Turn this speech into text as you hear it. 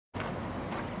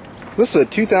This is a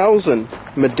 2000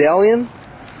 Medallion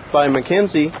by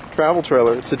Mackenzie travel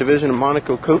trailer. It's a division of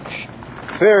Monaco Coach.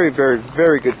 Very, very,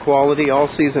 very good quality,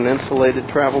 all-season insulated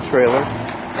travel trailer.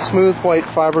 Smooth white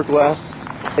fiberglass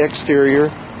exterior,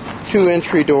 2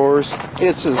 entry doors.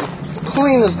 It's as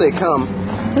clean as they come.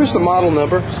 Here's the model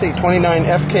number, see 29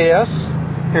 FKS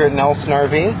here at Nelson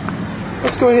RV.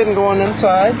 Let's go ahead and go on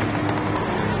inside.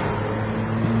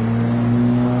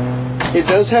 It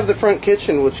does have the front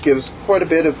kitchen, which gives quite a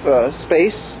bit of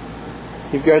space.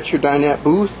 You've got your dinette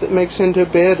booth that makes into a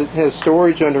bed. It has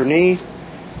storage underneath.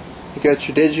 You got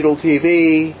your digital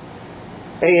TV,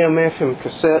 AM, FM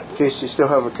cassette, in case you still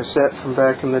have a cassette from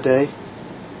back in the day.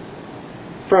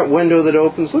 Front window that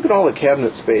opens. Look at all the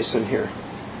cabinet space in here.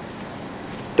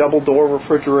 Double door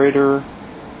refrigerator.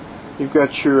 You've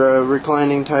got your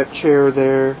reclining type chair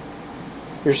there.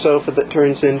 Your sofa that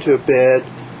turns into a bed.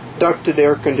 Ducted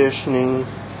air conditioning.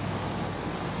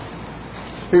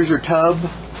 Here's your tub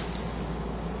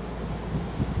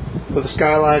with a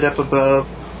skylight up above.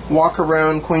 Walk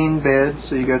around queen bed,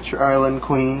 so you got your island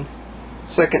queen.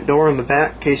 Second door in the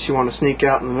back in case you want to sneak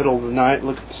out in the middle of the night,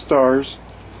 look at the stars.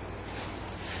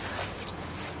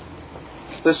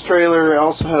 This trailer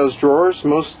also has drawers.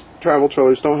 Most travel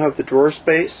trailers don't have the drawer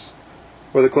space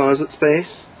or the closet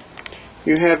space.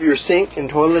 You have your sink and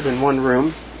toilet in one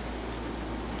room.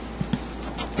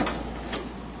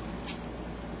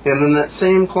 And then that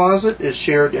same closet is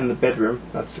shared in the bedroom.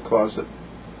 That's the closet.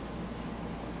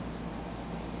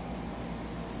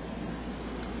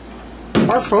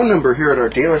 Our phone number here at our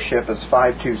dealership is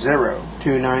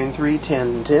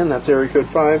 520-293-1010. That's area code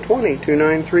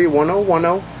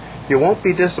 520-293-1010. You won't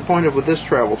be disappointed with this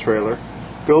travel trailer.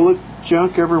 Go look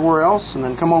junk everywhere else and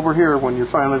then come over here when you're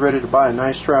finally ready to buy a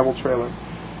nice travel trailer.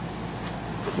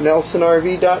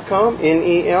 NelsonRV.com,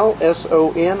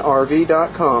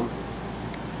 NELSONRV.com.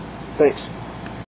 Thanks.